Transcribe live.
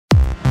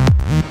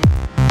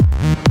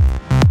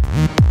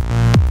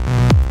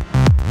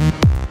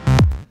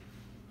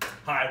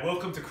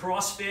welcome to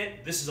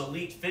CrossFit. This is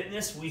Elite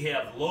Fitness. We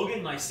have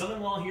Logan, my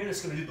son-in-law here,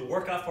 that's going to do the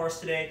workout for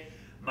us today.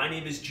 My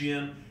name is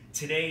Jim.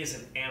 Today is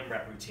an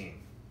AMRAP routine.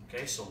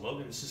 Okay, so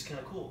Logan, this is kind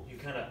of cool. You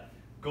kind of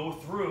go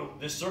through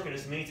this circuit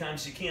as many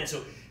times as you can.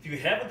 So if you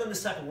haven't done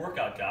this type of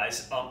workout,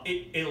 guys,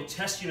 it'll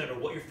test you no matter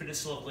what your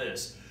fitness level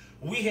is.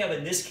 We have,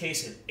 in this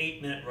case, an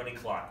 8-minute running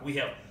clock. We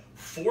have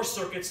 4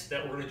 circuits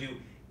that we're going to do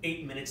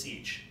 8 minutes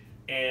each.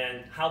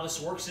 And how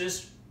this works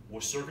is,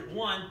 with circuit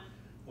 1,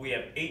 we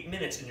have 8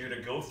 minutes, and you're going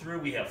to go through,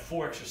 we have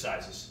 4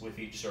 exercises with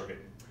each circuit.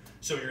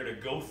 So you're going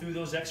to go through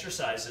those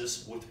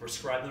exercises with the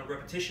prescribed number of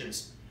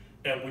repetitions,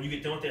 and when you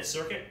get done with that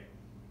circuit,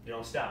 you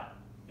don't stop.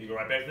 You go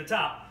right back to the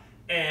top,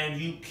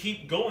 and you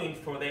keep going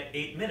for that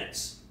 8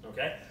 minutes,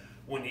 okay?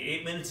 When the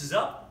 8 minutes is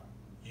up,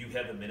 you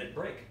have a minute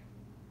break.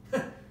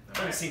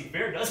 Doesn't seem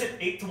fair, does it?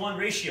 8-to-1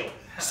 ratio.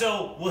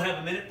 So we'll have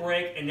a minute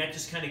break, and that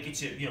just kind of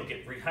gets you,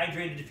 get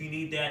rehydrated if you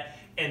need that,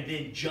 and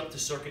then jump to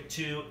circuit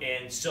 2,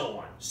 and so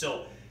on.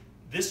 So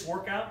this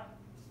workout,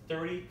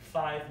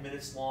 35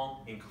 minutes long,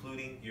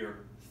 including your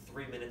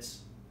 3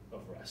 minutes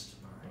of rest.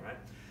 All right.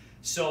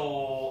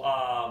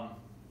 So,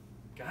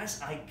 guys,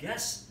 I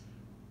guess,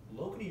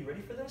 Logan, are you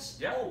ready for this?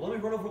 Yeah. Oh, let me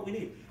run over what we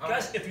need. Okay.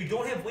 Guys, if you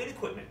don't have weight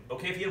equipment,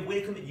 okay, if you have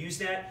weight equipment, use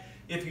that.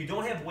 If you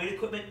don't have weight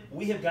equipment,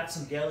 we have got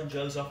some gallon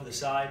jugs off to the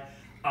side.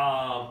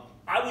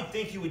 I would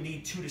think you would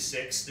need 2 to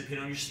 6, depending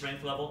on your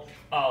strength level.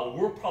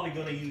 We're probably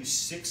going to use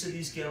 6 of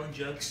these gallon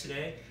jugs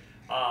today.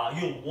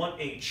 You'll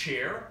want a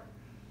chair.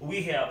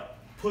 We have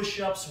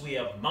push-ups, we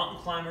have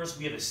mountain climbers,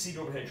 we have a seated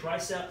overhead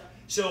tricep.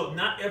 So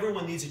not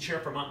everyone needs a chair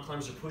for mountain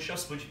climbers or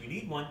push-ups, but if you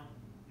need one,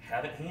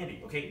 have it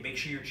handy. Okay, make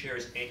sure your chair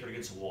is anchored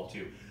against the wall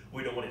too.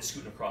 We don't want it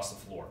scooting across the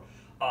floor.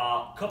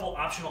 Couple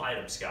optional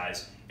items,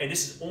 guys, and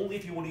this is only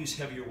if you want to use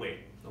heavier weight,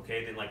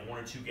 okay, than like 1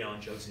 or 2 gallon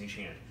jugs in each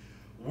hand.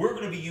 We're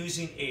going to be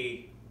using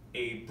a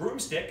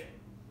broomstick,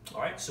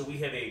 all right, so we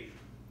have a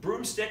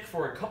broomstick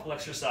for a couple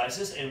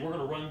exercises, and we're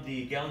going to run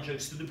the gallon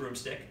jugs through the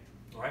broomstick,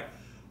 all right.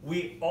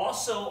 We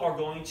also are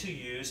going to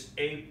use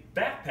a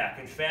backpack.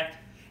 In fact,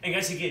 and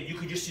guys, again, you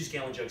could just use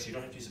gallon jugs. You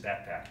don't have to use a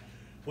backpack.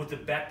 With the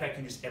backpack, you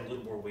can just add a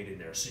little more weight in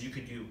there. So you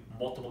could do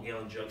multiple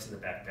gallon jugs in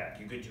the backpack.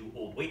 You could do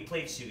old weight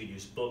plates. You could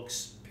use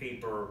books,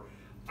 paper.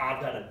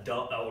 I've got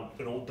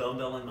an old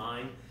dumbbell in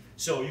mine.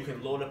 So you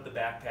can load up the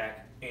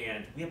backpack,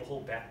 and we have a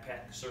whole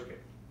backpack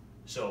circuit.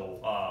 So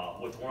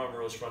with one arm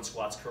rows, front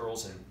squats,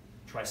 curls, and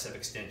tricep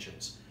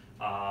extensions.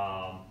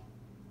 Guys,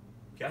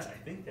 I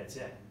think that's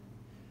it.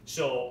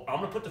 So I'm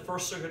going to put the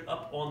first circuit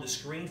up on the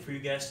screen for you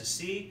guys to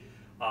see.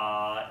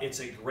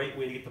 It's a great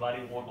way to get the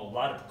body warm. A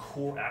lot of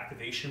core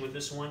activation with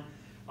this one.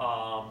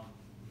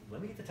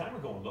 Let me get the timer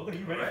going. Logan, are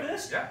you ready for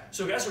this? Yeah.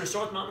 So guys, we're going to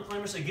start with mountain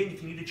climbers. Again,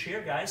 if you need a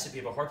chair, guys, if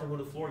you have a hard time on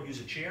the floor,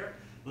 use a chair.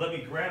 Let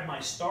me grab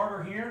my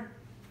starter here.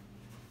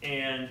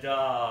 And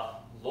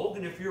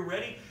Logan, if you're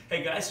ready.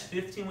 Hey guys,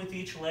 15 with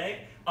each leg.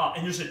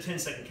 And there's a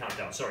 10-second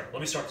countdown. Sorry,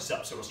 let me start this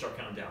up so we'll start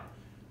counting down.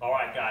 All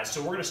right, guys,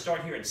 so we're going to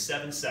start here in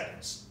 7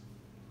 seconds.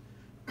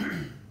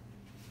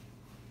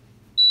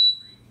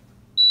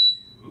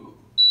 Ooh,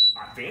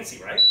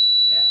 fancy, right?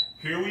 Yeah.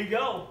 Here we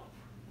go.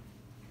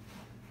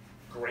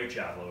 Great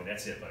job, Logan.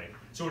 That's it, buddy.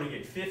 So we're going to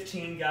get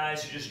 15,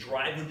 guys. You just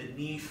driving the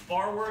knee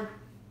forward.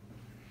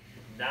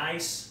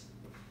 Nice.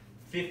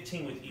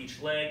 15 with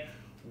each leg.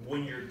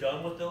 When you're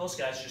done with those,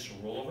 guys, just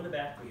roll over the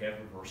back. We have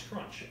reverse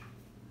crunch.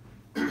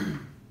 I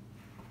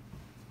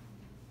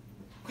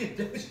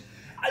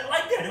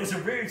like that. It was a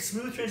very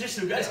smooth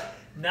transition. So, guys,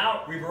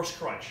 now reverse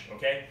crunch,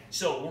 okay?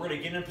 So we're going to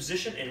get in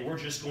position, and we're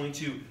just going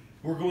to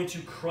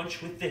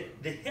crunch with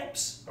the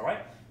hips, all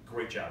right?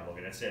 Great job,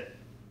 Logan. That's it.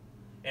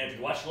 And if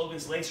you watch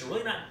Logan's legs,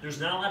 there's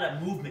not a lot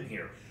of movement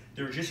here.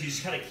 He's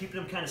just kind of keeping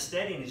them kind of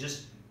steady, and he's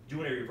just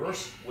doing a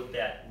reverse with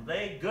that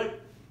leg. Good.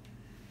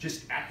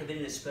 Just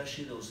activating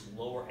especially those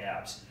lower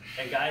abs.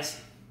 And guys,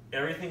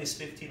 everything is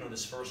 15 on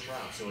this first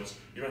round, so you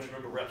don't have to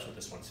remember reps with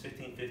this one. It's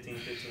 15, 15,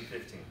 15,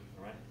 15,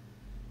 all right?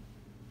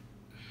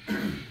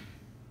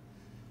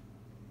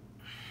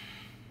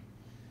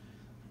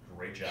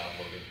 Great job,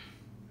 Logan.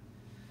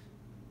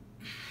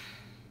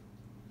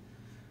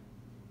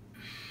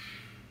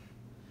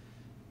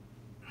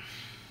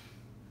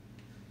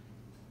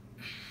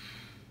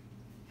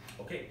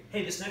 Okay,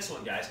 hey, this next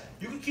one, guys,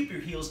 you can keep your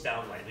heels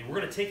down lightly. We're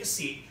going to take a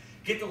seat,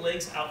 get the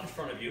legs out in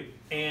front of you,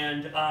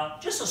 and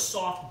just a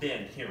soft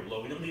bend here,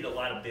 Logan. We don't need a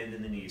lot of bend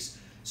in the knees.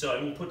 So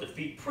we'll put the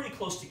feet pretty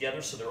close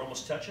together so they're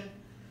almost touching.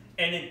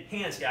 And then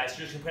hands, guys,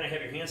 you're just going to kind of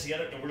have your hands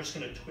together, and we're just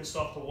going to twist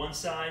off to one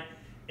side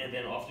and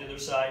then off to the other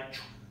side.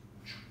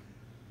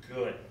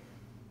 Good.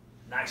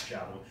 Nice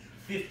job.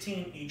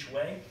 15 each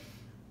way.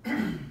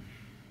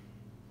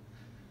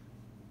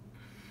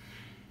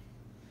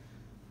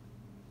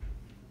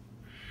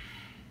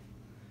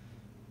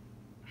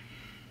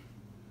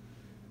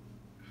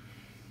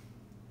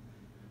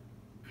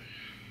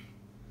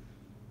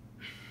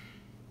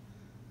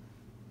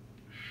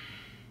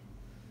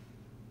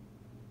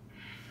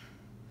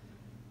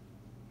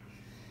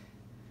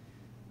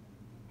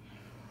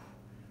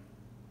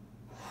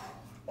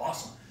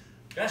 Awesome.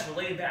 Guys, we're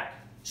laying back.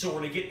 So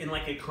we're gonna get in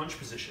like a crunch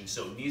position.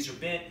 So knees are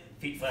bent,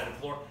 feet flat on the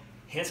floor,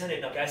 hands on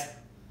head. Now guys,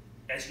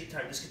 as you get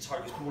tired, this gets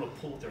hard because people want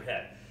to pull with their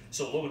head.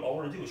 So Logan, all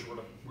we're gonna do is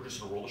we're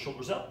just gonna roll the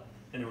shoulders up,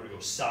 and then we're gonna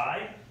go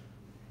side,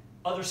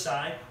 other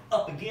side,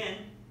 up again,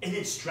 and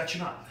then stretch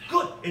them out.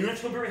 Good, and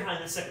let's go very high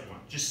in the second one,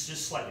 just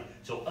slightly.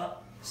 So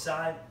up,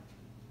 side,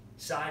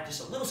 side,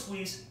 just a little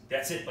squeeze.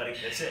 That's it, buddy,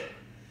 that's it.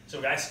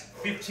 So guys,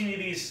 15 of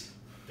these,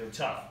 they're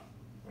tough,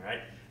 all right?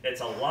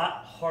 It's a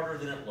lot harder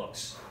than it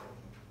looks.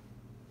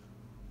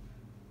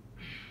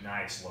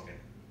 Nice, Logan.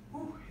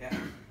 Whew, yeah.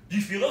 Do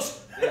you feel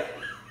those? Yeah.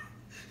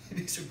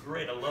 These are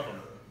great, I love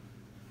them.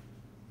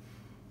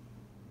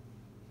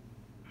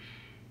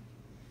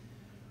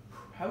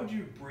 How would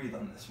you breathe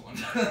on this one?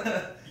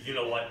 You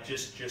know what,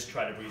 just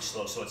try to breathe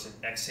slow. So it's an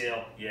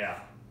exhale, yeah.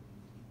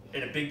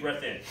 And a big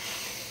breath in.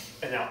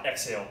 And now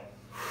exhale.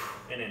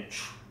 And then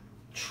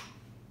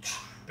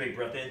big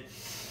breath in.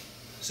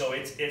 So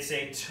it's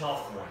a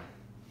tough one.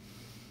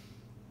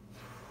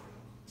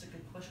 It's a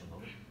good question,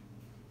 Logan.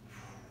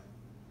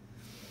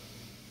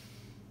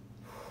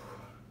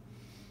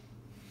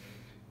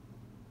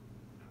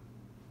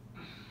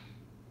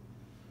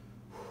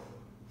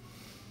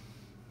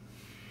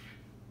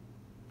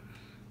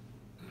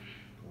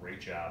 Great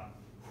job.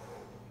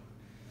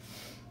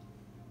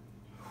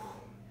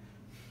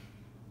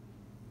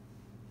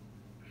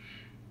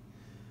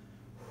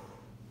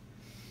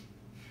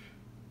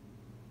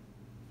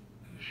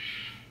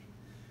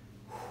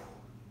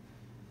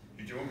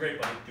 You're doing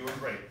great, buddy. Doing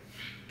great.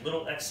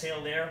 Little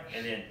exhale there,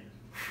 and then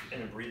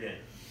breathe in.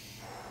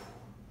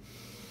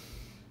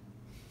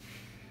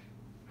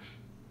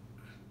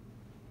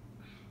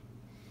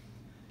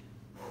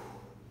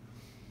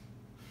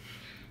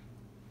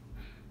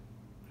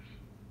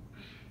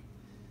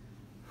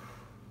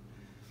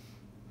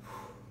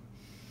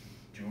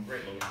 Doing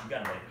great, Logan. You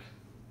got it, buddy.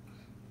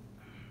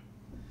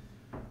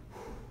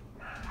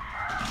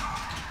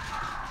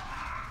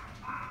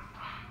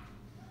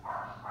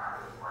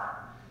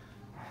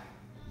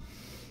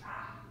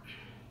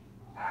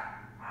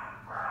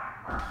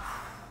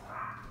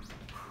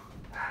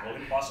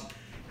 Logan, awesome.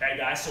 Hey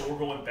guys, so we're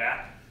going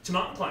back to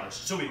mountain climbers.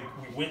 So we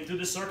went through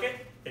the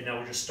circuit, and now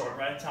we're just starting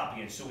right at the top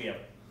again. So we have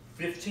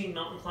 15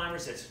 mountain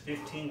climbers. That's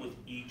 15 with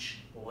each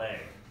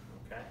leg.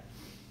 Okay.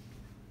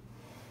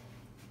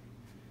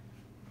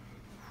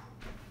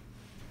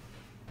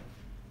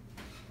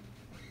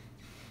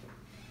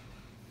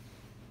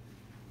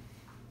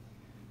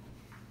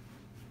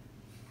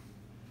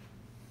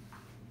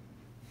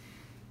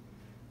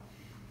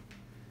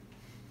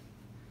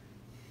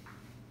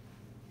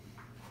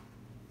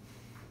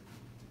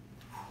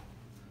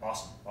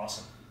 Awesome,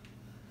 awesome.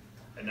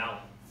 And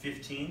now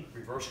 15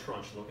 reverse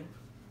crunch, Logan.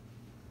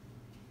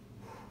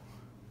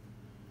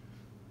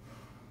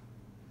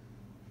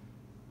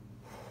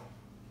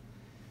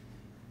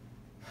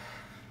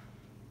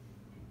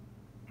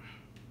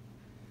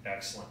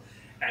 Excellent.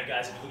 And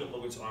guys, if you look at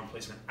Logan's arm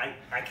placement,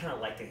 I kind of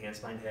like the hands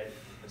behind head.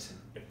 Listen,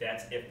 if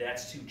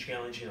that's too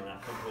challenging or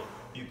not comfortable,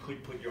 you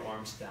could put your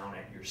arms down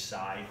at your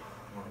side.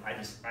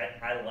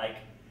 I like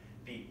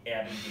the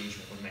ab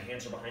engagement. When my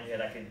hands are behind the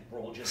head, I can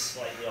roll just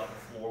slightly off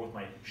the floor with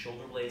my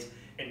shoulder blades.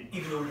 And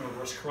even though we're doing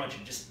reverse crunch,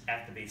 it just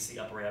activates the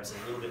upper abs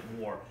a little bit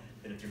more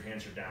than if your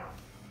hands are down.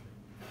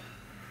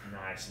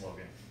 Nice,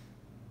 Logan.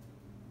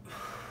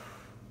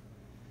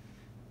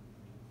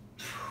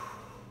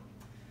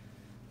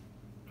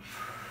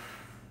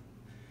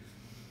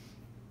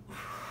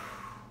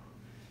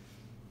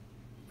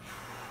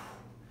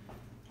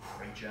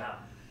 Great job.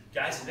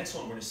 Guys, the next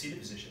one, we're going to seated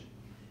position.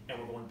 And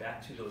we're going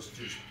back to those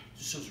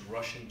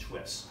Russian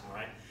twists, all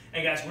right?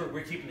 And guys,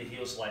 we're keeping the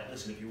heels light.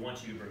 Listen, if you want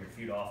to, you bring your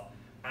feet off.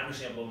 I'm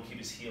just going to keep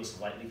his heels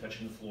lightly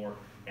touching the floor,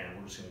 and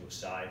we're just going to go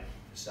side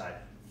to side,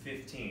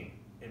 15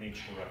 in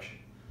each direction.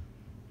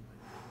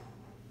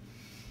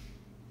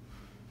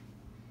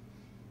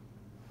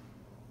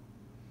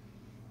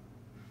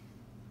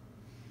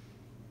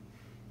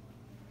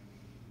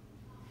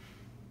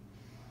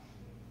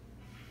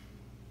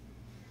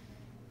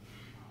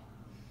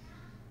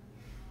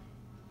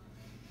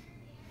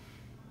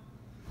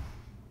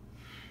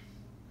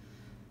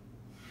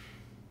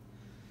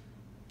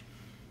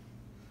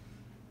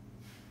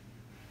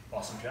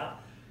 Awesome job.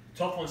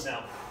 Tough ones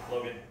now,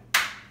 Logan.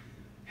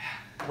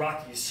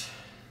 Rockies.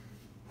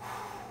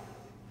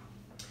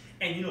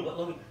 And you know what,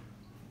 Logan?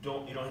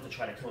 You don't have to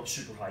try to come up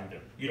super high either.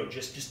 You know,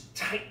 just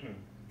tighten,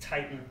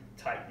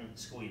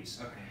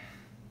 squeeze. Okay.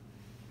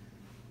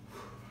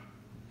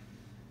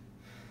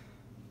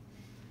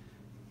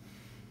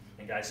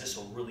 And guys, this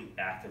will really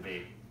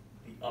activate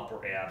the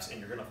upper abs, and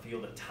you're gonna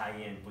feel the tie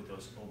in with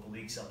those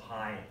obliques up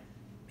high.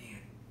 Man,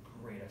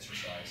 great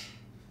exercise.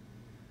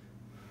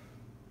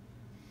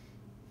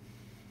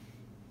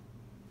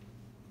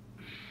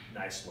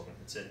 Nice, Logan,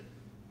 that's it.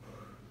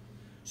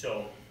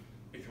 So,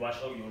 if you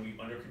watch Logan, you want to be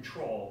under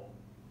control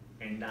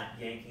and not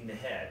yanking the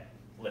head,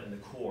 letting the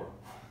core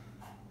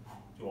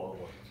do all the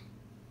work.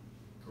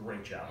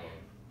 Great job,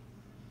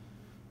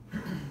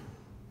 Logan.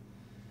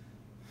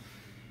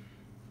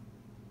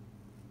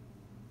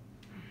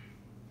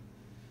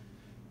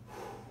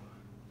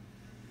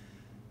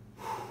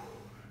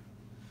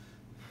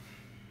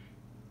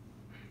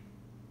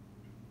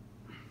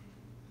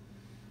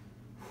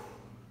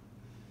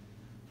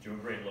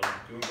 Doing great, Logan.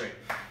 Doing great.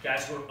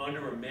 Guys, we're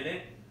under a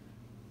minute.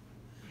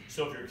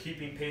 So if you're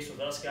keeping pace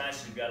with us,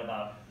 guys, you've got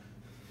about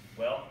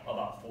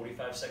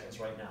 45 seconds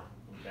right now.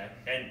 Okay?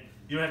 And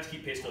you don't have to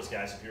keep pace with those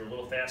guys. If you're a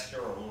little faster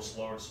or a little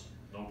slower, it's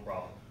no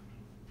problem.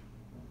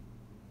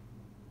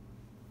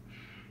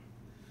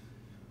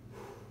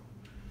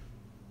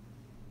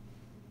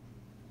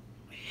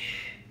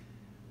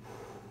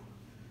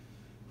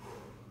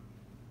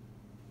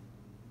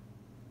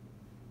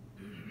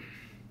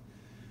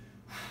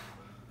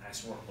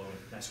 Nice work, Logan.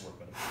 Nice work,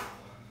 buddy.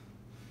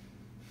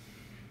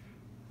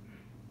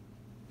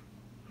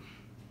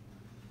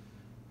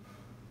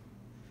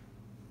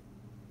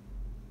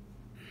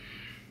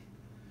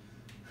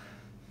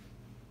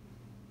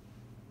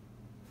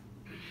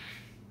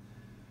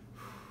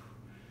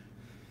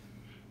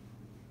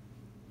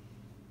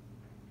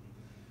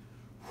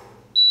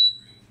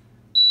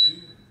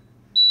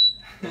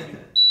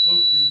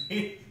 Look,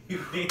 you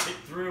made it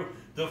through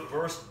the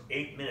first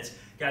 8 minutes.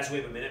 Guys, we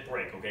have a minute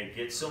break, okay?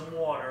 Get some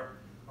water,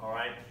 all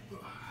right?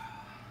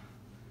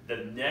 The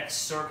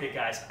next circuit,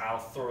 guys, I'll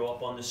throw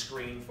up on the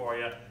screen for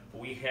you.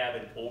 We have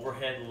an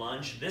overhead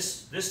lunge.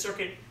 This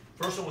circuit,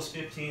 first one was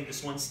 15,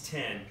 this one's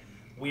 10.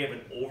 We have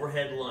an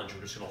overhead lunge.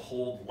 We're just gonna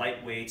hold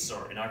light weights,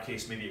 or in our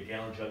case, maybe a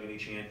gallon jug in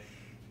each hand.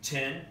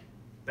 10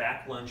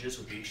 back lunges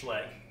with each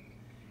leg.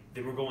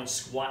 Then we're going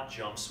squat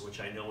jumps, which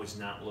I know is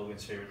not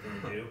Logan's favorite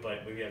thing to do,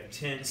 but we have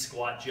 10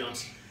 squat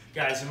jumps.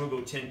 Guys, then we'll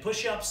go 10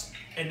 push-ups,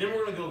 and then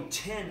we're gonna go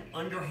 10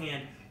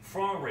 underhand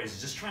front raises,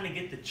 just trying to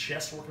get the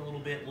chest working a little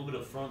bit of the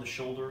front of the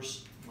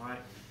shoulders, all right?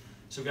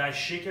 So guys,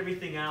 shake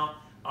everything out.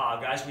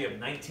 Guys, we have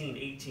 19,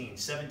 18,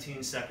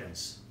 17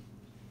 seconds.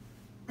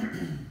 I'll get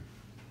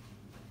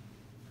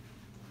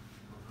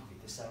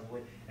this out of the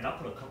way, and I'll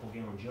put a couple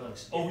gallon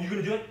jugs. Oh, you're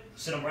gonna do it?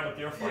 Sit them right up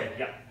there for you.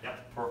 Yeah,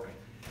 perfect.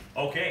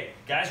 Okay,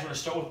 guys, we're gonna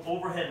start with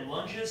overhead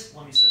lunges.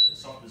 Let me set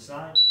this off to the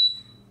side.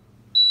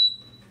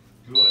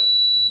 Good.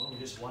 And let me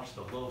just watch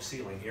the low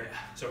ceiling here.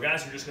 So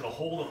guys, we're just gonna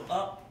hold them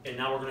up, and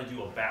now we're gonna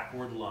do a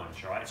backward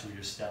lunge, all right? So we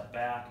just step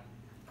back.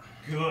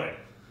 Good.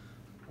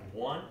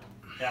 1,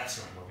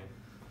 excellent, Logan.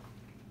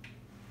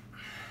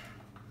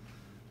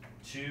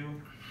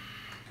 2,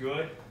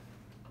 good.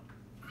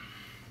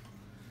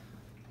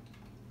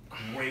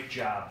 Great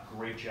job,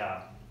 great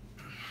job.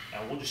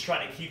 And we'll just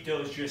try to keep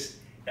those just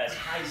as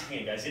high as you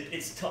can, guys.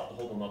 It's tough to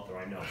hold them up there,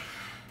 I know.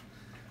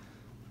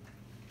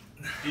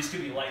 These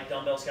could be light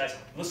dumbbells, guys.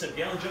 Listen, if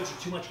gallon jugs are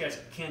too much, guys,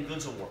 canned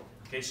goods will work.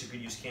 Okay, so you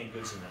could use canned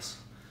goods in this.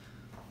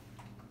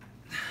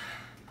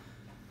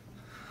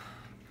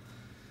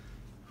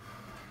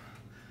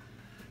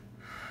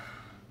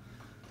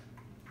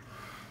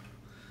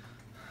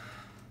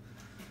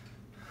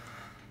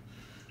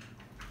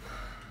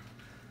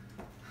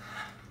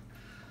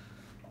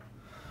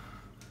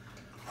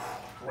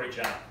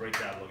 Great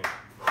job, Logan.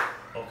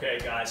 Okay,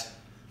 guys,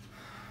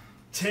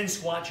 10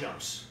 squat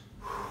jumps,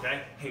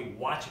 okay? Hey,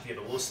 watch, if you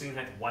have a low ceiling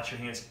height, watch your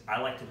hands. I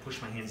like to push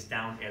my hands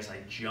down as I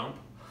jump,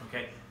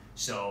 okay?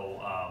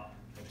 So,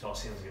 if tall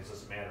ceilings, it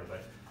doesn't matter,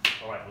 but,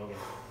 all right, Logan.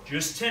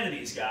 Just 10 of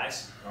these,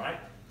 guys, all right?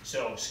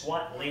 So,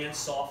 squat, land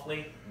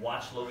softly.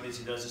 Watch Logan as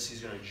he does this.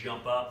 He's gonna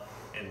jump up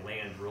and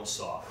land real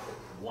soft.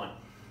 1,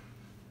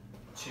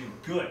 2,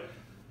 good.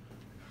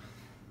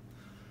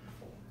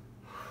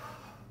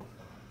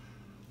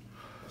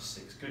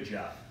 6, good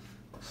job.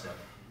 7,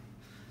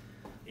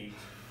 8,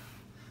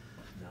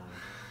 9.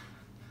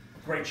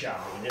 Great job,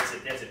 Logan.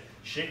 That's it.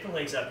 Shake the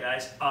legs up,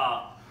 guys.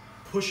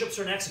 Push-ups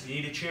are next. If you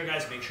need a chair,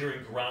 guys, make sure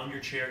you ground your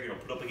chair. You know,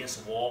 put up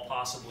against the wall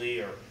possibly,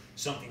 or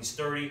something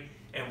sturdy.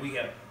 And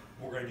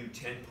we're gonna do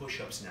 10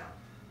 push-ups now.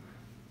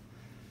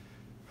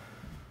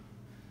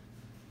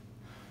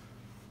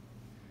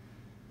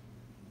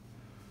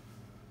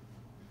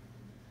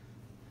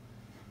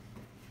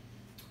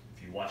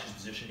 If you watch this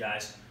position,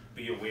 guys,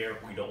 be aware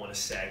we don't want to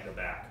sag the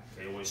back.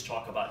 They always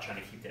talk about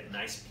trying to keep that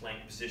nice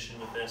plank position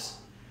with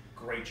this.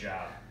 Great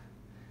job.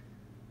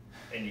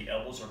 And the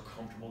elbows are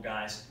comfortable,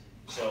 guys,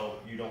 so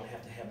you don't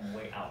have to have them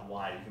way out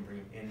wide. You can bring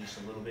them in just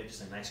a little bit,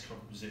 just a nice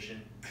comfortable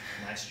position.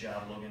 Nice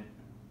job, Logan.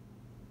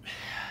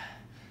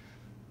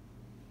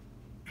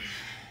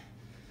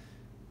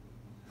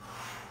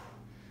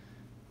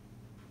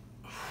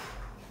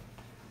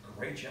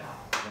 Great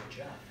job, great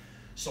job.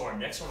 So our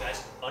next one,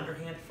 guys,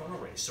 underhand front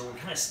raise. So we're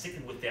kind of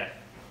sticking with that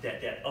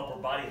upper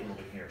body a little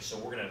bit here. So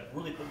we're gonna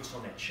really focus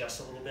on that chest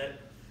a little bit.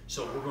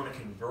 So we're gonna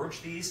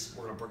converge these,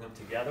 we're gonna bring them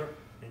together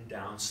and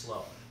down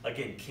slow.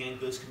 Again,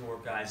 canned goods can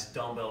work, guys.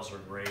 Dumbbells are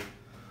great.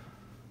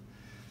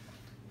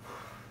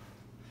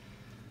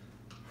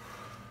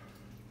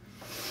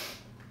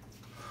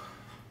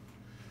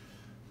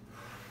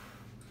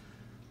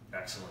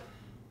 Excellent.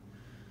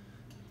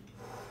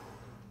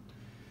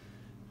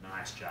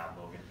 Nice job,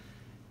 Logan.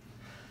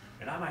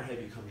 And I might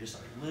have you come just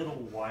a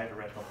little wider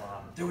at the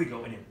bottom. There we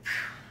go, and then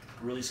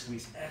really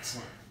squeeze.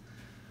 Excellent.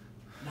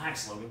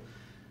 Nice, Logan.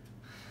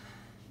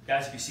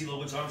 Guys, if you see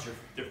Logan's arms,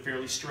 they're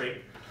fairly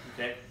straight,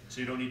 okay? So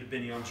you don't need to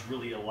bend the arms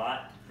really a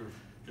lot. They're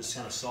just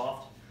kind of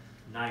soft.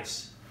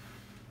 Nice.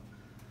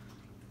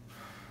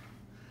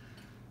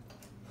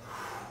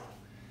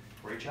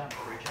 Great job,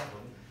 Logan.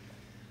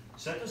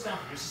 Set those down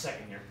for just a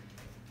second here.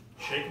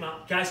 Shake them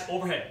out. Guys,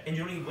 overhead. And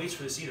you don't need weights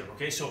for this either,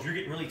 okay? So if you're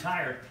getting really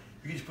tired,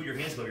 you can just put your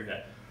hands above your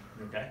head,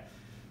 okay?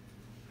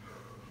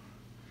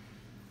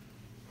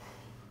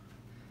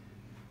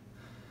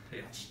 Yeah,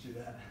 let's do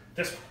that.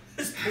 That's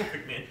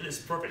perfect, man. That is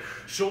perfect.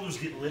 Shoulders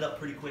get lit up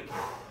pretty quick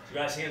here. So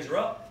guys, hands are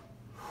up.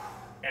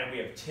 And we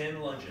have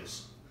 10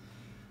 lunges.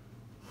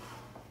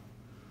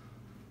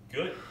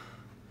 Good.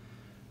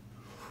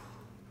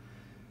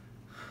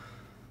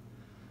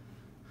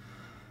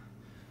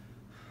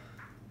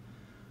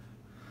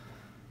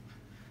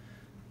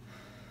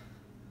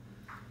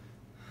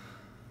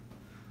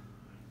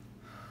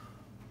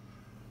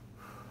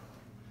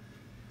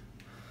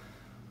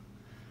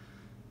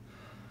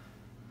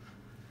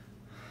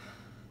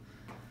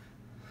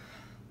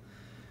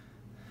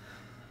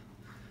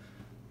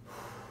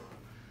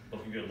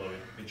 Looking good, Logan.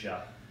 Good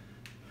job.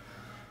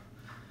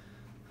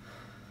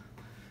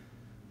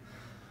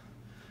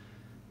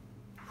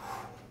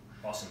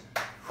 Awesome.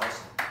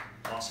 Awesome.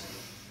 Awesome.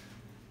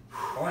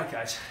 All right,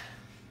 guys.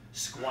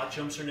 Squat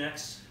jumps are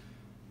next.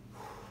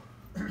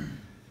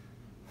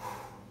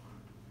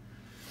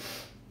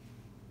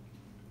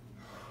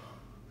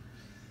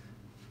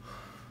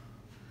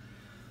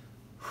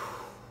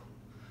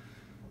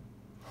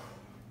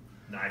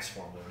 Nice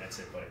form, Logan. That's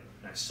it, buddy.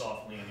 Nice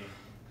soft landing.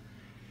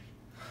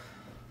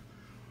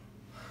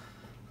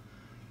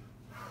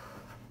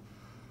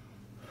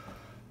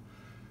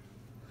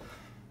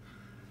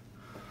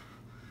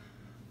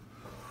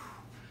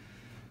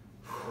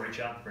 Great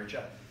job, great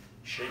job.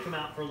 Shake them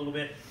out for a little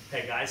bit.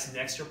 Hey guys,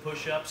 next are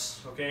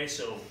push-ups, okay?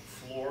 So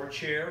floor,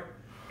 chair.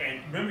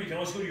 And remember, you can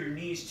always go to your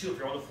knees too. If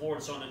you're on the floor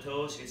and it's on the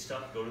toes, it's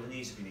tough, go to the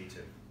knees if you need to,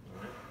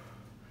 all right?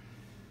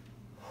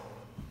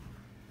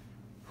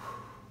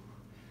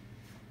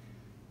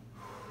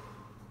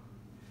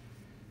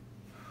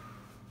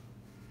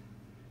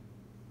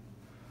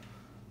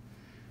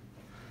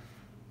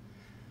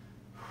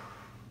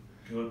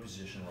 Good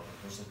position, Logan.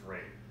 Those look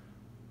great.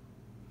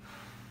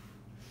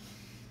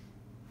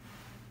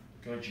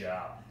 Good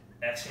job.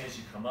 Exhale as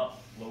you come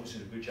up. Logan's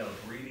doing a good job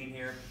of breathing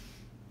here.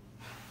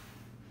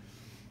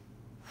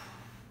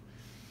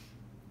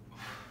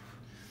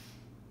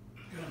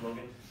 Good,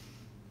 Logan.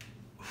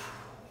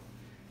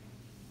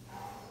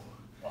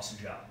 Awesome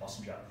job,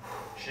 awesome job.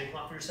 Shake them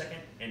out for a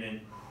second, and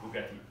then we've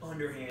got the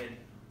underhand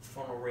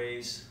frontal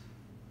raise.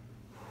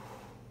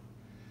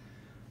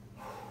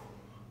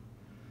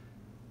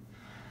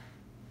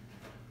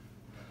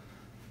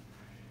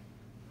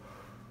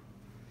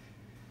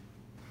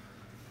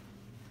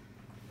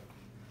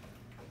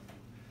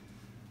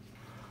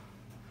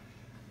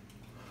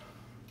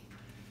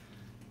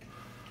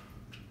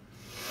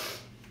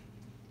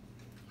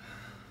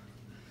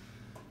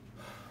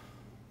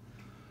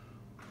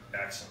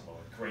 Excellent,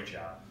 Logan. Great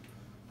job.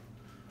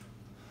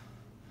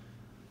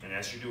 And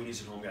as you're doing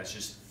these at home, guys,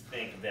 just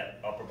think of that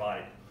upper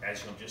body.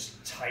 As you're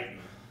just tightening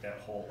that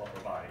whole upper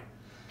body.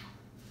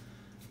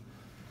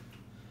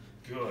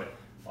 Good.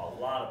 A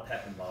lot of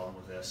pep involved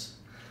with this.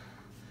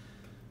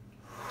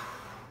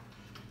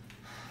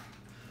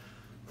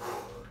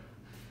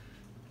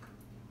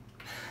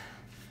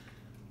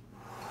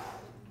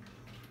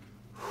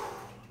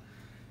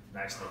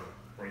 Nice, Logan.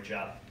 Great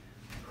job.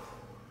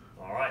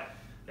 All right.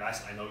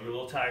 Guys, I know you're a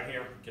little tired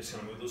here. Just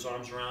gonna move those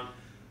arms around.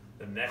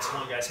 The next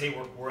one, guys, hey,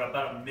 we're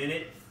about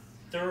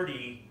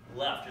 1:30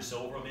 left, just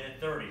over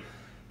 1:30.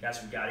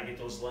 Guys, we gotta get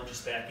those lunges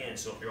back in.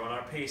 So if you're on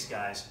our pace,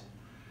 guys,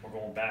 we're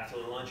going back to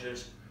the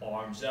lunges,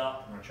 arms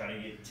up. I'm gonna try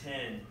to get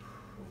 10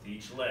 with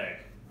each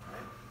leg. All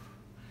right?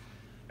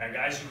 And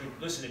guys, you can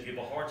listen, if you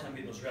have a hard time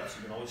getting those reps,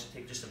 you can always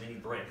take just a mini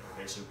break.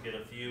 Okay, so get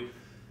a few,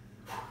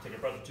 take a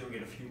breath or two and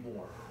get a few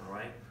more. All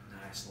right?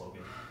 Nice,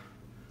 Logan.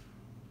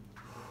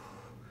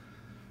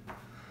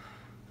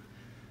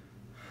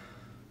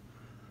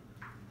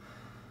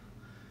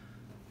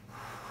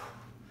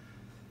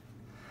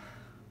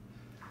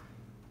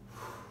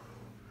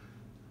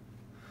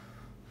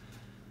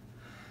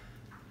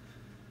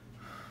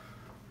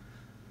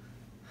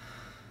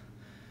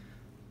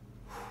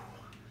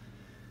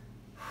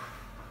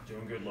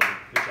 Doing good, Logan.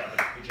 Good job,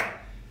 buddy. Good job.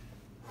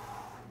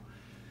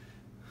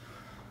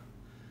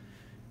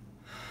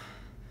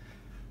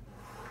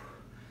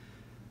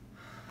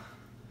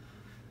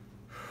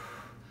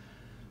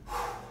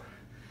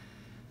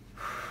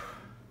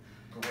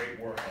 Great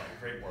work, buddy.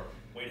 Great work.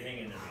 Way to hang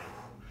in there, man.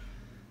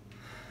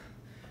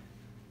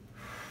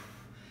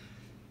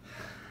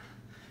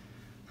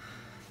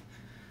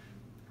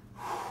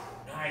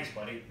 Nice,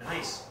 buddy.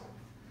 Nice.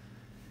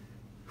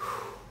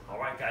 All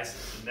right,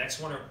 guys. The next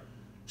one are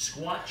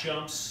squat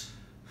jumps.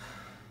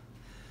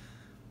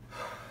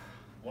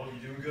 Well,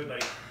 you're doing good,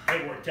 buddy.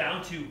 Hey, we're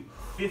down to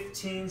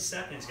 15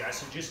 seconds, guys.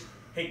 So just,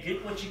 hey,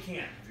 get what you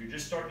can. If you're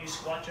just starting these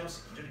squat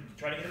jumps,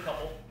 try to get a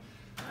couple.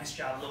 Nice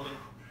job, Logan.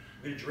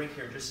 We're gonna drink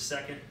here in just a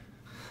second.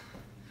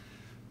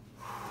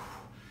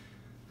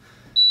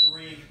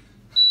 3.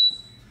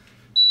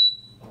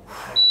 All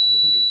right,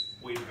 Logan.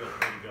 Way to go,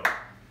 way to go.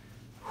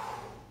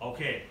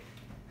 Okay,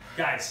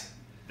 guys.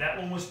 That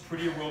one was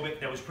pretty aerobic.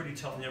 That was pretty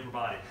tough on the upper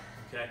body.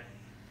 Okay.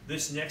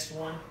 This next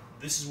one,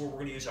 this is where we're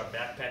going to use our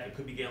backpack. It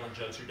could be gallon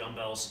jugs or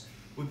dumbbells.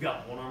 We've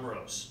got one arm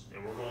rows,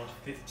 and we're going to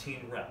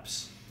 15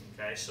 reps.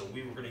 Okay, so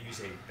we were going to use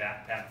a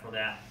backpack for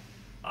that.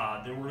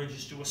 Then we're going to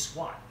just do a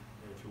squat.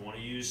 And if you want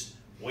to use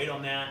weight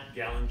on that,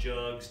 gallon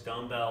jugs,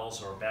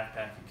 dumbbells, or a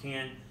backpack, you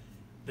can.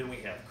 Then we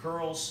have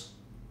curls,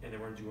 and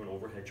then we're going to do an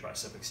overhead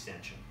tricep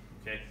extension.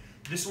 Okay,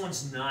 this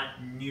one's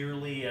not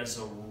nearly as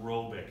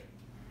aerobic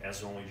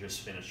as the one we just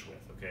finished with.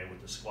 Okay,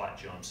 with the squat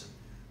jumps and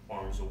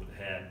arms over the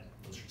head,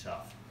 those are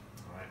tough.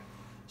 All right,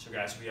 so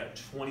guys, we got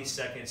 20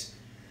 seconds.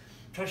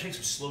 Try to take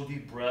some slow,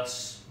 deep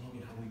breaths.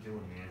 Logan, how are we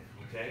doing, man?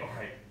 Okay, all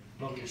right.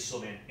 Logan, just slow,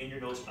 man. In your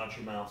nose, out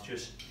your mouth.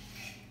 Just,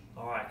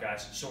 all right,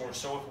 guys. So we're going to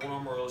start with one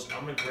arm rows.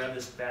 I'm going to grab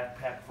this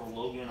backpack for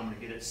Logan. I'm going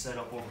to get it set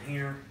up over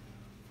here.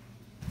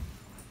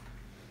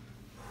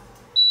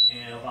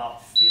 And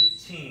about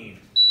 15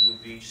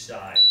 with each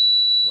side.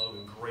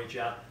 Logan, great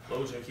job.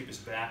 Logan's going to keep his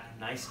back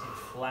nice and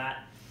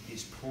flat.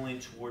 He's pulling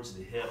towards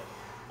the hip,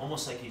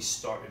 almost like he's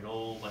starting an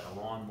old, like a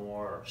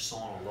lawnmower or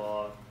sawing a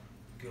log.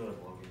 Good,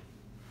 Logan.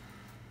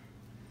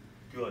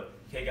 Good.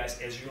 Okay,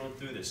 guys, as you're going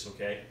through this,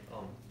 okay,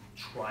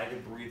 try to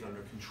breathe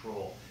under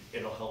control.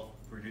 It'll help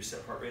reduce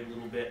that heart rate a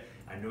little bit.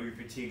 I know you're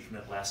fatigued from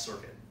that last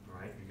circuit.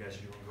 All right, you guys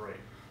are doing great.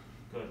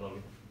 Good,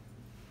 Logan.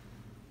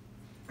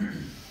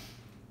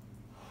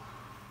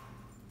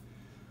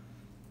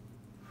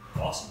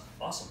 Awesome,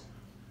 awesome.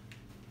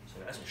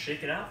 So guys, we'll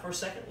shake it out for a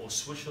second. We'll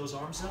switch those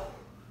arms up.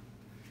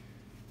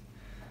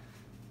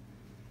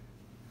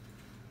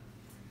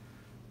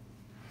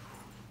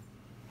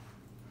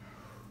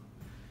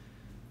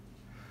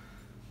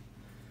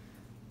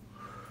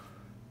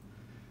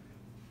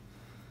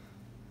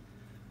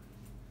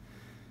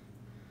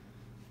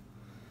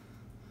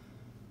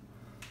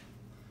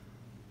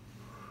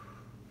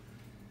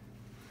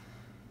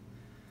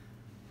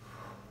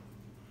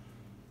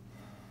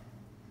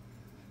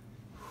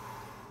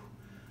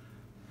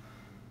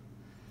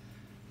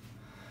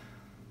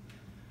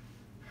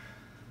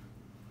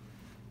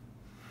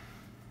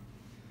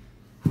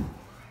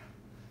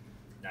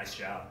 Nice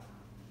job.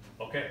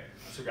 Okay,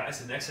 so guys,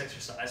 the next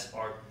exercise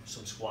are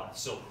some squats.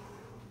 So,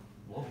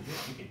 well,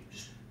 you can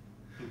just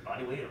do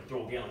body weight or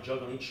throw a gallon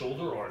jug on each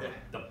shoulder, or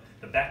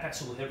the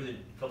backpack's a little heavier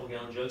than a couple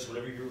gallon jugs,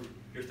 whatever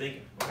you're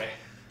thinking. Okay.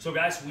 So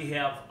guys, we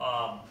have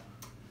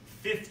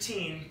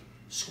 15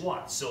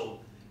 squats. So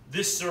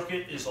this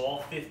circuit is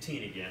all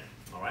 15 again.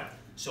 All right.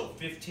 So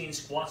 15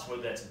 squats,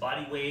 whether that's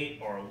body weight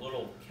or a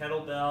little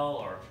kettlebell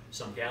or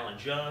some gallon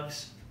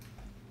jugs.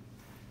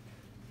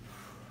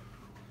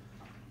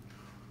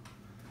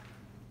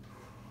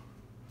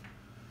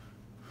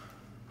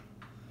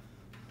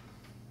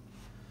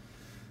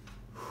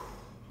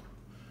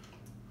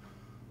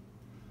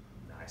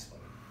 Nice,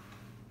 buddy.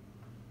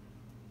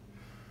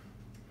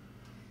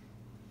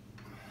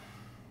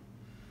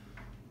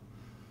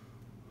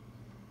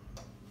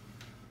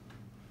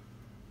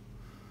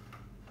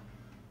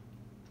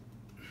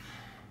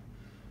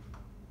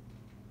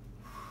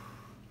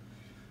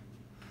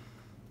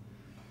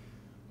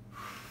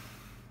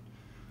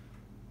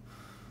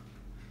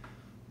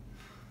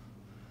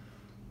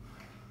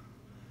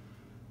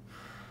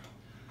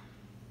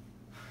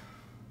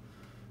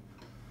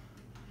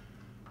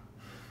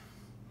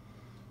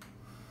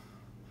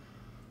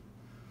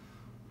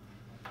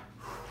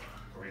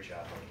 Great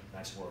job, buddy.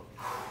 Nice work.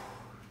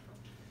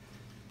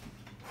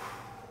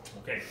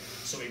 Okay,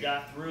 so we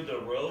got through the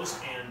rows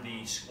and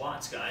the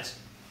squats, guys.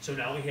 So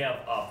now we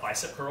have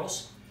bicep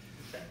curls.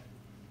 Okay.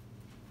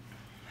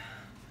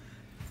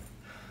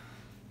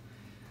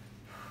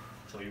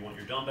 So you want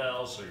your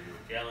dumbbells or your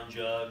gallon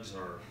jugs,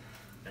 or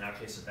in our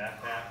case a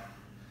backpack,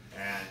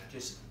 and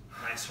just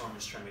nice arm,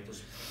 just trying to make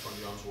those front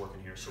of your arms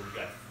working here. So we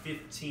got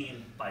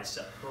 15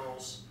 bicep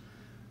curls.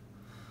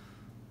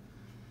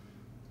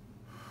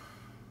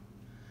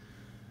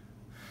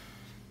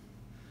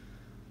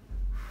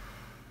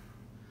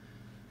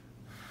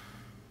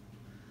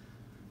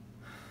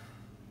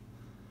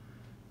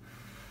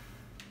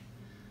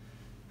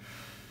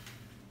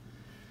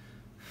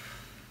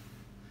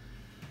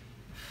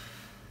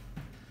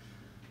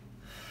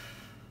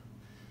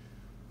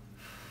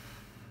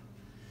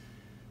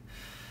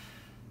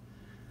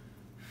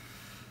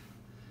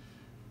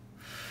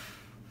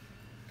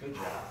 Good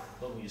job.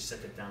 Let me just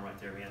set that down right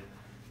there, man.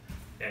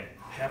 And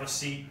have a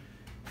seat.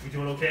 We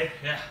doing okay?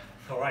 Yeah.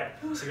 All right.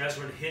 So guys,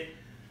 we're gonna hit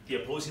the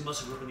opposing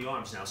muscle group in the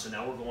arms now. So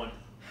now we're going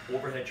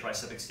overhead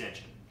tricep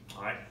extension.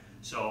 All right.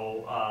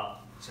 So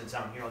since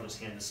I'm here, I'll just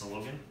hand this to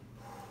Logan.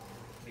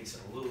 Makes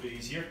it a little bit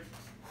easier.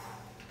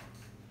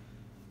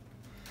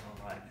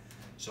 All right.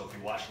 So if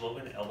you watch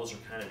Logan, the elbows are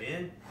kind of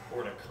in.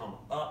 We're gonna come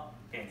up,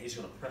 and he's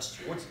gonna press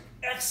towards.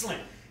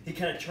 Excellent. He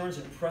kind of turns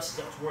and presses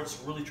up towards,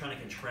 really trying to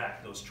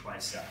contract those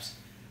triceps.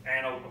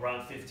 And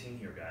around 15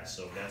 here, guys.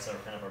 So that's our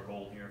kind of our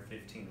goal here,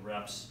 15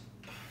 reps.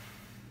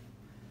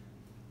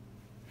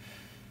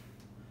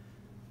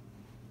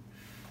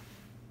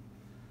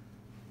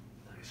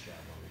 Nice job,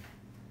 Logan.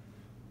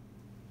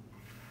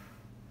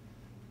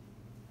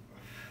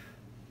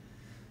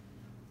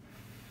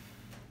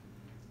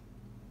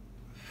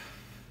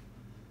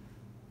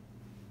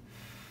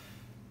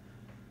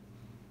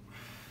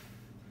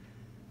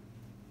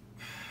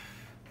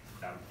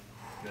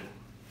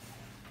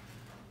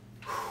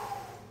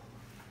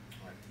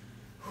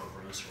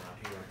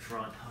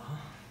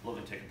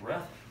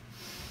 breath.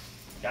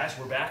 Guys,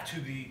 we're back to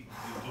the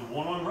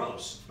one-on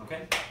rows,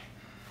 okay?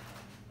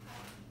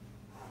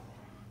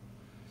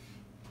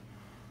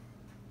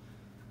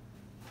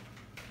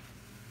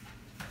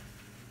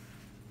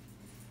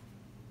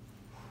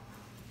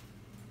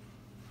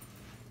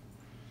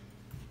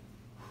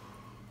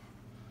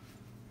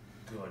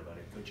 Good,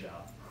 buddy. Good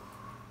job.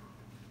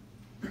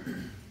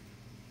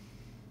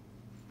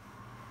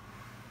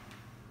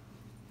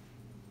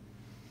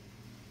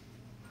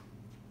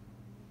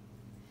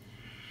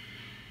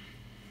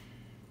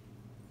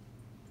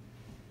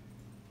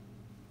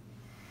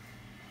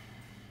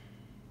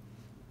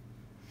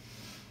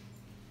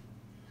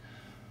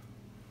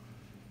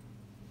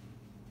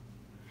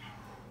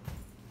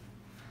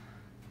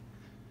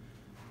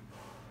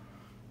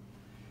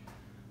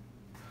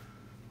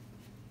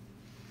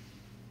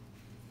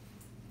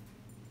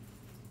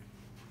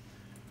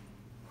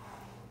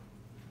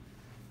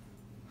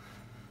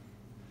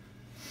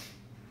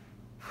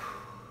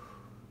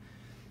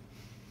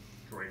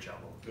 Great job,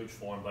 Will. Good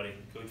form, buddy.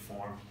 Good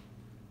form.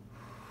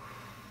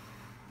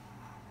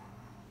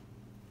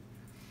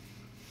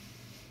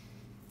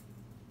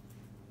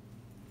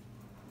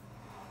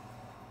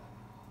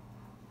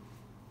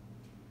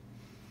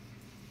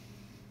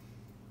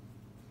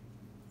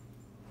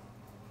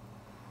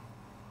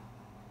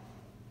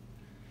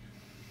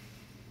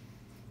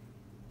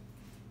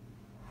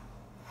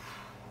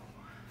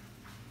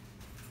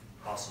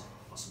 Awesome.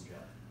 Awesome job.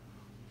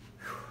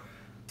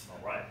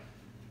 All right.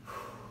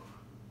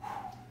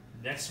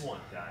 Next one,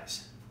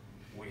 guys,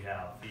 we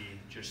have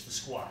just the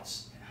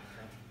squats.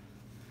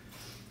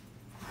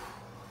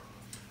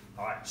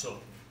 All right,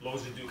 so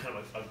Logan's gonna do kind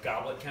of a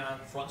goblet kind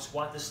of front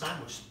squat this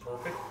time, which is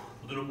perfect.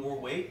 A little more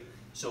weight.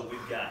 So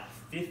we've got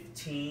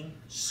 15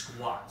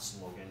 squats,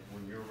 Logan,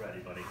 when you're ready,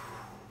 buddy.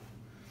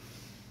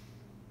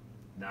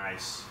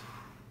 Nice.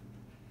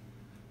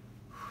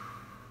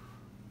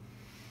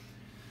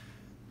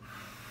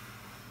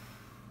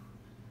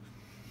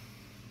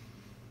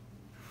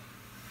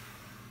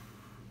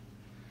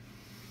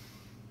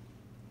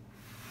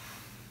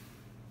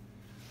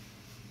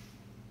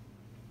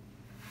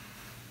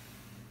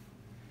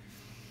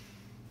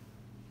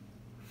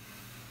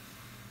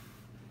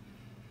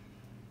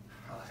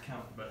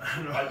 Count, but I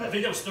don't know. I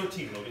think that was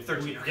 13, Logan.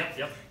 13. Okay.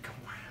 Yep. Come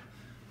on.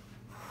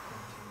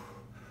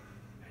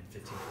 And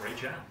 15. Great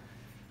job.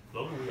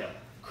 Logan, we have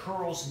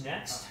curls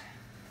next.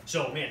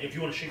 So, man, if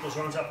you want to shake those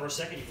arms out for a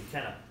second, you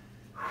can kind of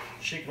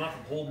shake them up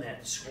from holding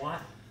that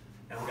squat.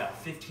 And we got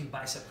 15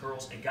 bicep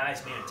curls. And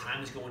guys, man,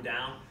 time is going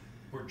down.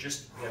 We have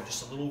just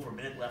a little over a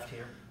minute left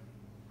here.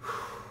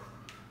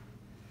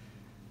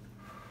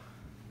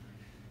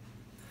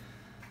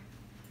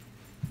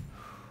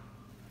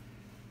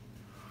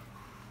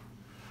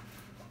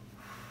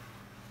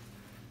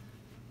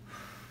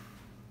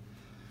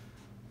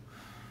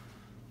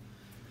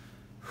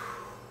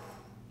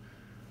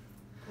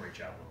 Great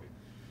job, Logan.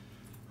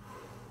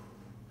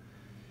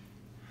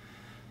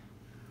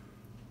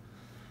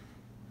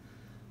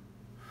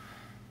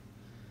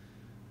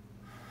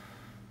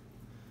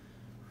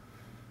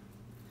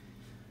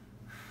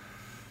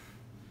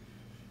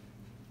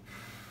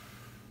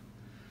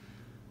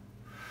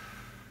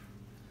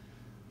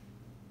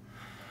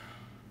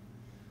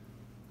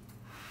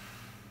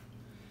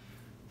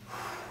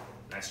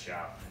 Nice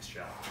job, nice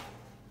job.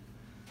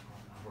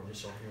 I'll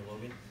this over here,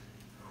 Logan.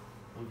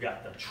 We've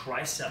got the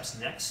triceps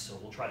next, so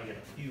we'll try to get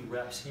a few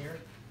reps here.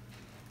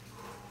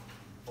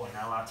 Boy,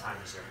 not a lot of time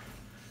is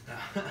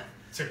there.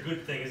 It's a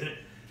good thing, isn't it?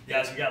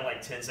 Guys, we got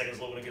like 10 seconds.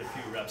 Logan to get a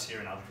few reps here,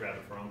 and I'll grab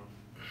it from.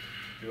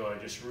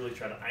 Good. Just really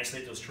try to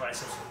isolate those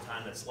triceps for the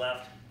time that's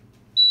left.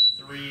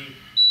 3,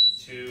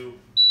 2,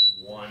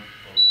 1.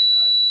 Oh, I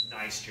got it.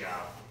 Nice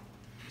job.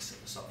 Set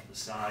this up to the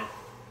side.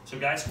 So,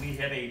 guys, we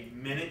have a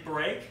minute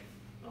break,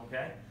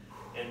 okay?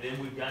 And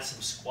then we've got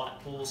some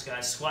squat pulls,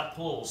 guys. Squat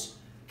pulls.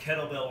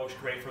 Kettlebell works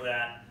great for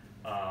that.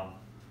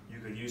 You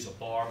could use a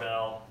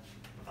barbell,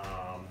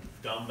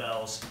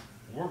 dumbbells.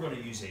 We're going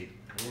to use a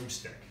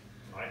broomstick,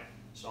 all right?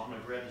 So I'm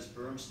going to grab this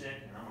broomstick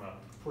and I'm going to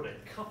put a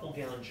couple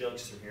gallon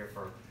jugs through here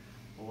for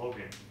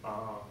Logan.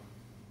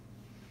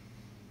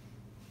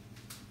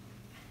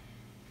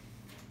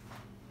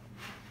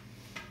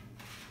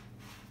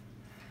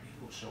 Maybe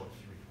we'll show it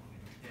 3, Logan.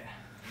 Yeah.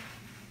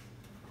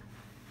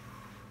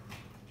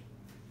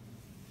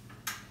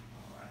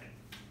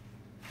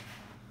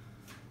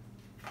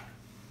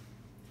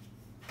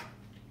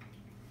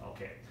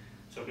 Okay,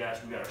 so guys,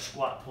 we got our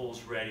squat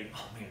pulls ready.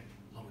 Oh man,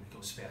 Logan, it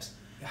goes fast.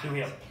 Yeah. Then we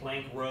have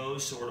plank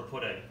rows, so we're gonna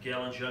put a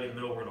gallon jug in the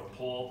middle, we're gonna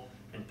pull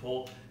and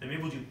pull, and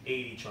maybe we'll do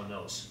 8 each on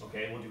those,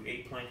 okay? We'll do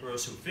 8 plank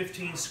rows, so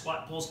 15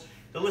 squat pulls.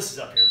 The list is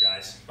up here,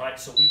 guys, all right?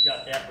 So we've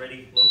got that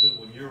ready. Logan,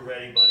 when you're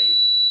ready, buddy,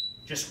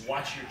 just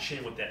watch your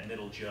chin with that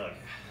middle jug,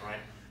 all right?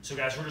 So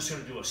guys, we're just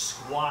gonna do a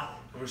squat,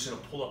 and we're just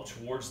gonna pull up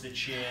towards the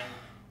chin.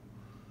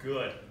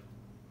 Good.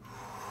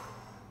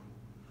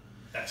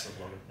 Excellent,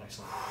 Logan,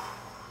 excellent.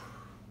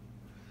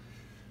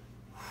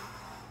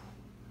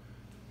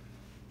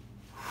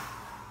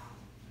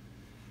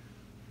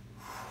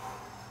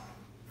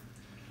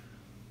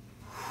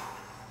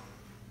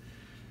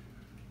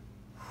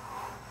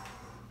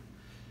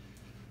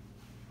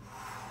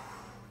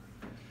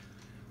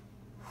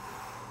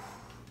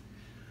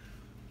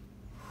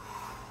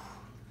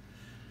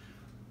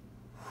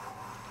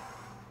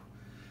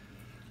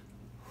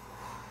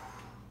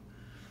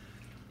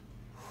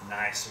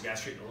 Nice. So guys,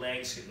 straighten the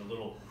legs, getting a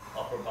little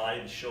upper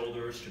body, the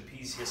shoulders,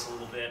 trapezius a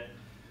little bit.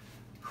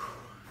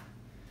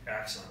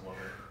 Excellent, love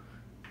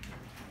it.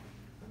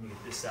 Let me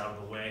get this out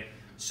of the way.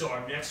 So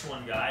our next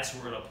one, guys,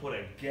 we're gonna put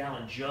a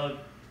gallon jug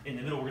in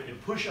the middle. We're in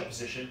push-up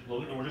position,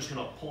 Logan, and we're just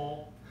gonna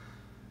pull,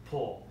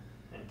 pull,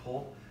 and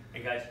pull.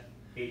 And guys,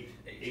 eight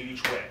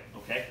each way,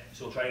 okay?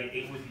 So we'll try to get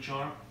 8 with each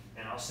arm,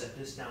 and I'll set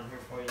this down here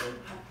for you,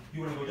 Logan.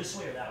 You wanna go this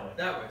way or that way?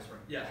 That way's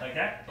right. Yeah. Like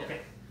that? Yeah. Okay.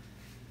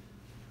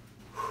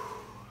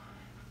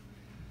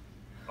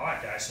 All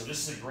right, guys, so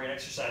this is a great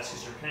exercise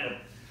because you're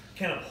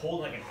kind of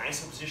holding like an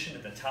iso position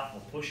at the top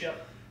of a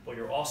push-up, but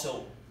you're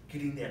also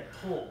getting that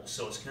pull.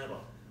 So it's kind of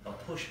a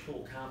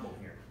push-pull combo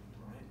here.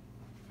 All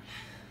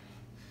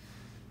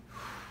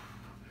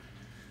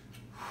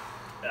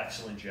right.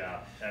 Excellent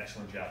job.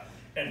 Excellent job.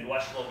 And if you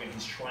watch Logan,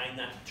 he's trying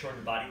not to turn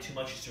the body too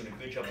much. He's doing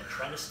a good job of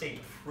trying to stay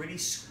pretty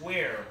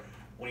square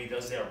when he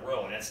does that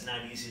row, and that's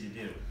not easy to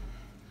do.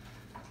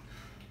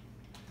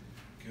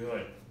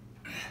 Good.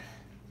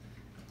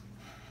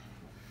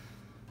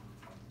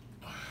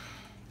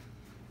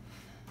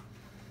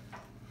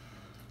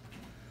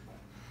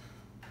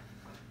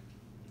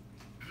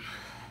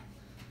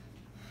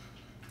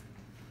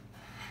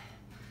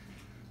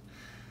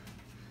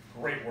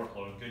 Great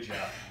workload, good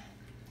job.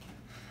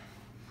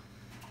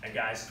 And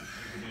guys, you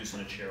can do this in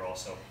a chair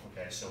also.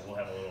 Okay, so we'll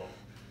have a little,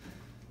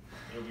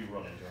 it'll be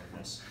running during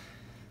this.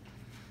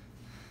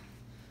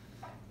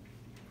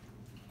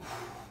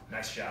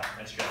 Nice job,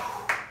 nice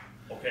job.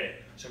 Okay,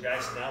 so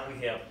guys, now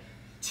we have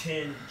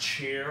 10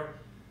 chair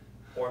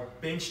or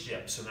bench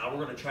dips. So now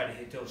we're gonna try to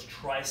hit those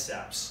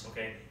triceps,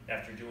 okay,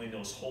 after doing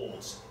those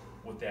holds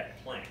with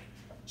that plank.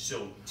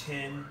 So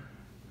 10,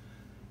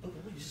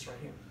 look, this is right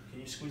here. Can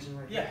you squeeze in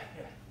right here?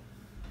 Yeah.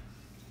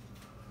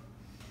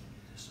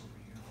 This over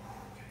here,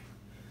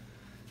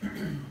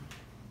 okay.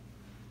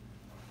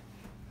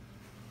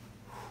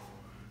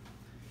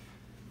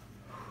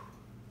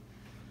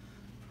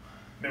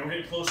 Man, we're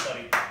getting close,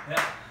 buddy.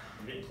 Yeah.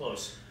 We're getting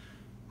close.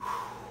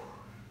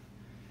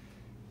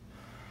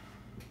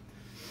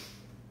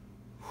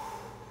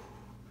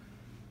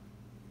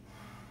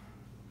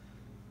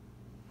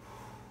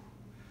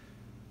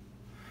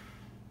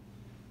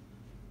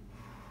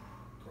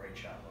 Great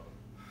job, Logan.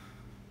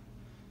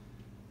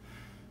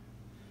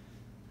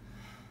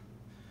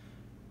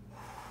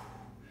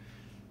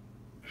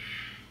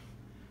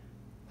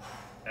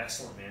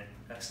 Excellent, man.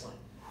 Excellent.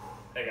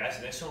 Hey guys,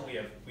 the next one we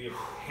have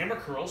hammer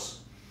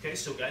curls. Okay,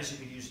 so guys, you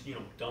can use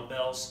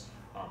dumbbells,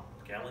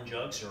 gallon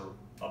jugs, or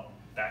a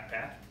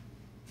backpack.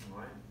 All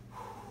right.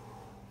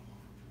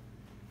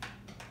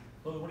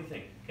 Logan, what do you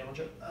think? Gallon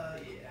jug?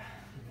 Yeah.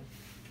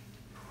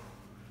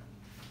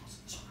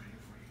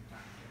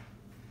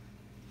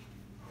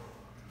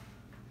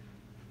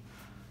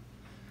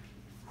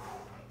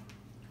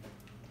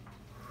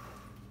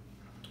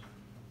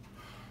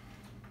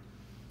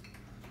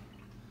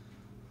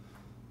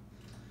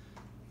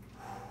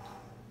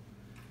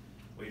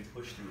 Way to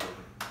push through,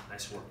 Logan.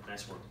 Nice work,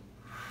 nice work.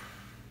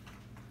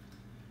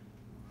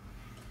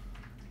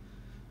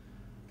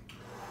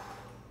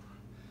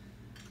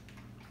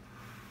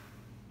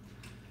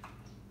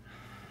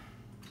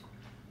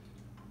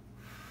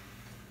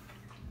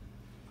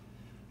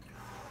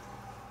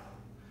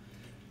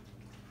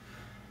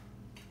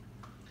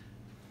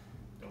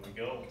 There we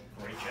go.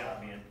 Great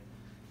job, man.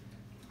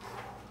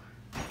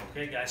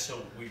 Okay, guys,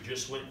 so we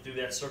just went through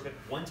that circuit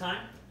one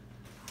time.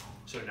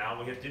 So now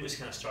what we have to do is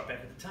kind of start back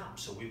at the top.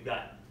 So we've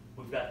got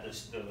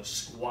the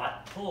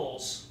squat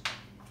pulls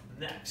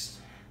next.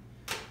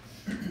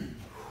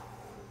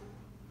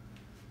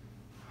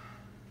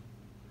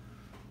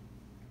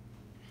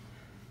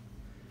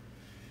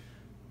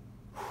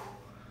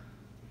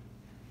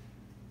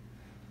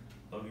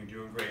 Oh, you're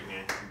doing great,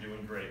 man. You're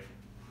doing great.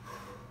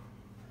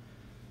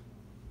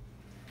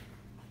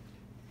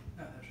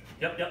 Oh, that's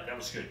right. Yep, that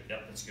was good.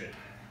 Yep, that's good.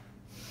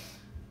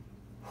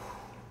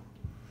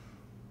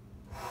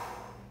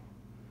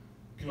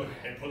 Good.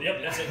 And pull,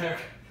 yep, that's it.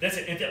 That's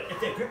it. If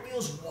that grip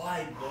feels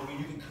wide, Logan,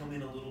 you can come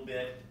in a little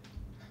bit.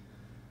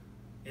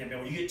 Yeah, man,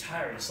 when you get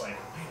tired, it's like,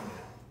 wait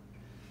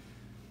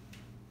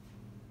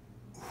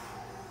a minute.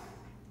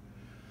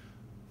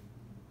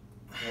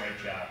 Great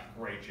job,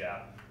 great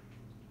job.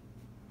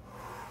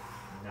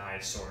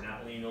 Nice, so we're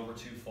not leaning over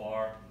too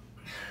far.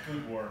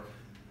 Good work.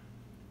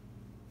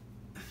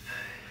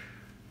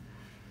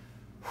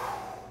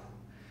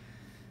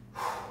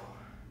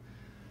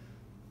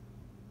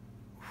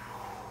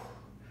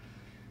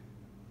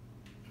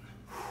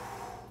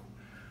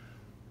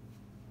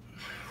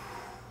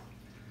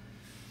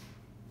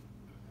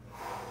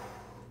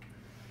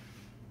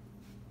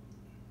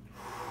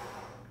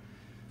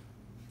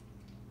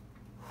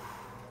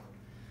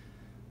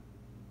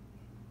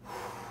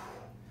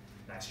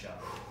 Nice job,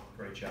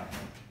 great job.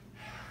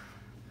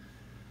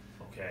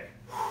 Okay,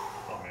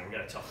 oh man, we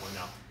got a tough one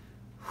now.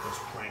 Those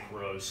plank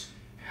rows.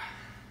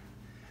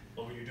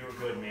 Logan, you're doing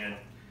good, man.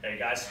 Hey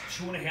guys,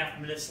 2.5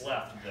 minutes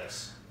left of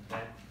this,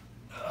 okay?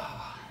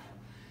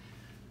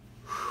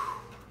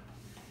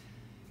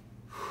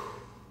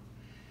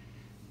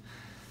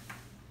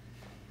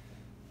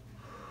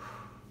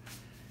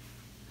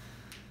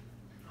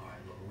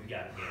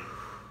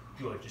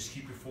 Good. Just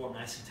keep your form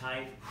nice and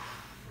tight.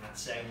 We're not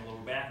sagging the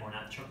lower back. We're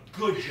not.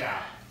 Good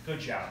job. Good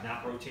job.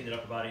 Not rotating the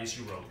upper body as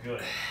you row.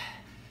 Good.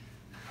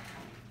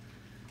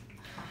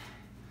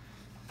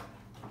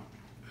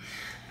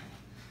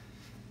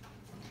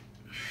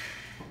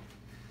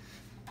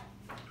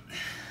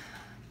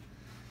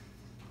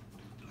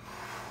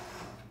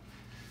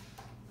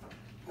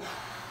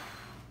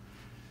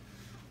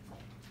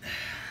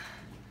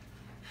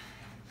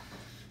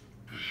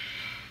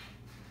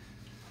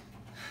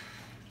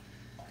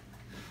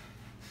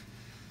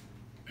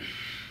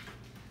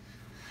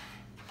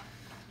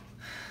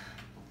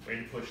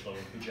 Ready to push,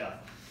 Logan. Good job.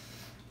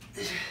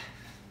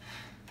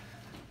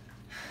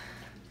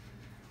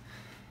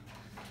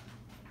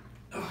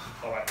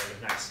 All right,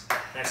 Logan. Nice.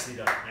 Nicely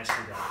done.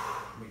 Nicely done.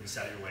 Move this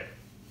out of your way.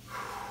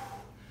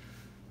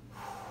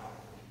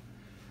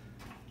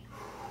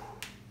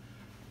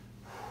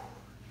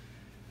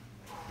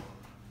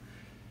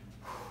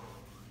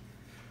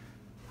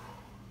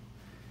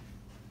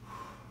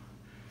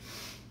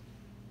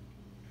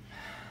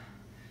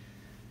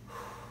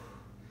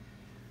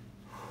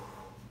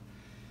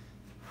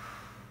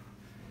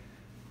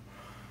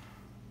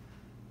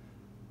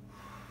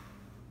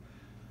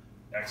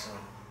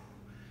 Excellent.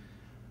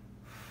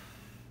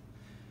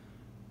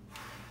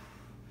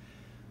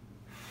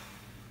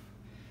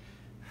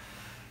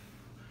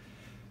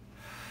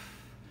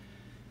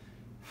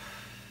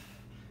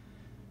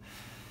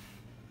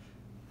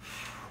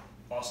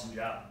 Awesome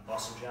job.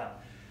 Awesome job.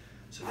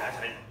 So guys,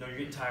 I know you're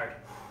getting tired.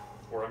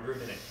 We're under a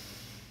minute.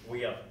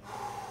 We have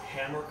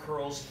hammer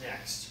curls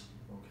next.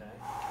 Okay.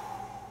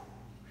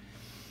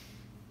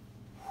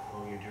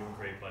 Oh, you're doing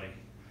great, buddy.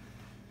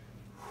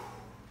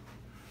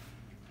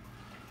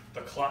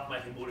 The clock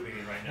might be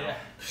motivating right now.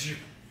 Yeah.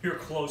 You're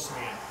close,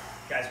 man.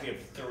 Guys, we have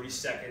 30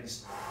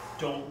 seconds.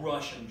 Don't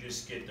rush them.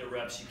 Just get the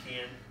reps you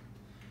can.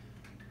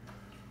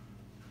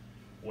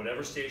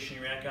 Whatever station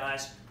you're at,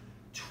 guys,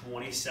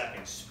 20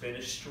 seconds.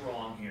 Finish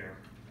strong here.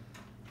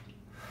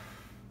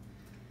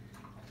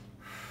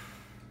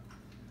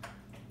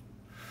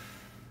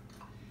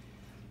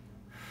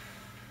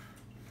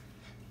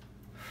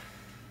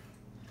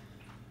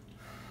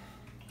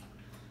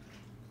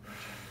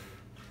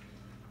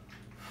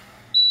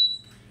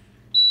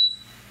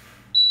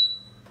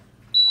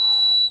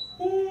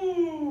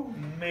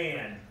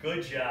 Man,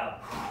 good job.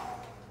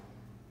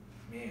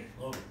 Man,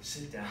 Logan,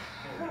 sit down.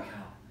 Holy cow.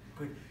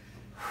 Good.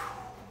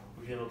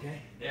 We feeling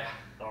okay? Yeah.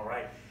 All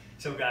right.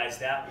 So guys,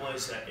 that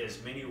was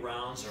as many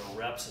rounds or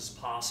reps as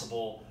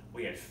possible.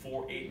 We had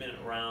 4 8-minute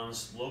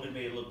rounds. Logan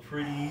made it look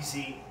pretty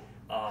easy.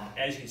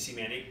 As you can see,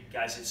 man,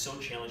 guys, it's so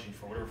challenging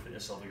for whatever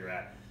fitness level you're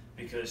at.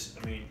 Because,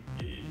 I mean,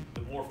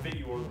 the more fit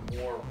you are, the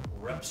more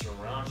reps or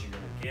rounds you're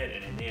going to get.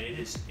 And man,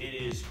 it's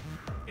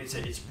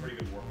a pretty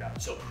good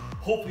workout. So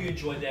hopefully you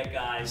enjoyed that,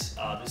 guys.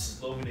 This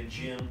is Logan and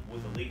Jim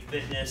with Elite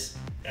Fitness,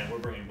 and we're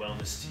bringing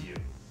wellness to you.